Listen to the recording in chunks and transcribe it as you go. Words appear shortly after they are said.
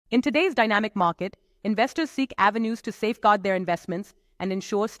In today's dynamic market, investors seek avenues to safeguard their investments and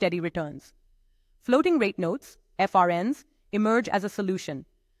ensure steady returns. Floating rate notes, FRNs, emerge as a solution,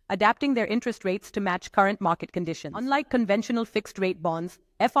 adapting their interest rates to match current market conditions. Unlike conventional fixed-rate bonds,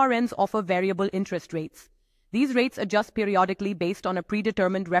 FRNs offer variable interest rates. These rates adjust periodically based on a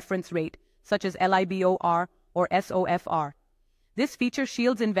predetermined reference rate, such as LIBOR or SOFR. This feature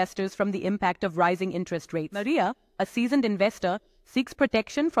shields investors from the impact of rising interest rates. Maria, a seasoned investor, seeks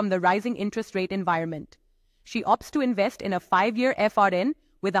protection from the rising interest rate environment. She opts to invest in a 5-year FRN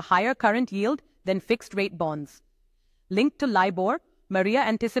with a higher current yield than fixed-rate bonds. Linked to LIBOR, Maria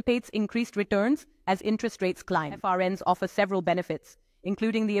anticipates increased returns as interest rates climb. FRNs offer several benefits,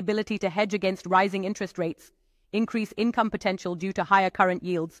 including the ability to hedge against rising interest rates, increase income potential due to higher current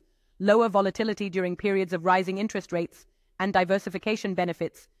yields, lower volatility during periods of rising interest rates, and diversification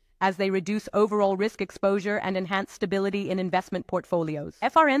benefits, as they reduce overall risk exposure and enhance stability in investment portfolios.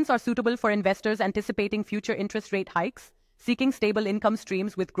 FRNs are suitable for investors anticipating future interest rate hikes, seeking stable income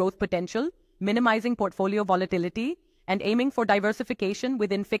streams with growth potential, minimizing portfolio volatility, and aiming for diversification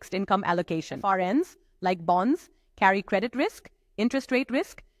within fixed income allocation. FRNs, like bonds, carry credit risk, interest rate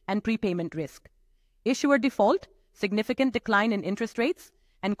risk, and prepayment risk. Issuer default, significant decline in interest rates,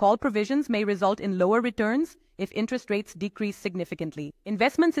 and call provisions may result in lower returns if interest rates decrease significantly.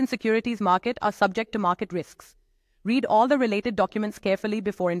 Investments in securities market are subject to market risks. Read all the related documents carefully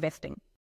before investing.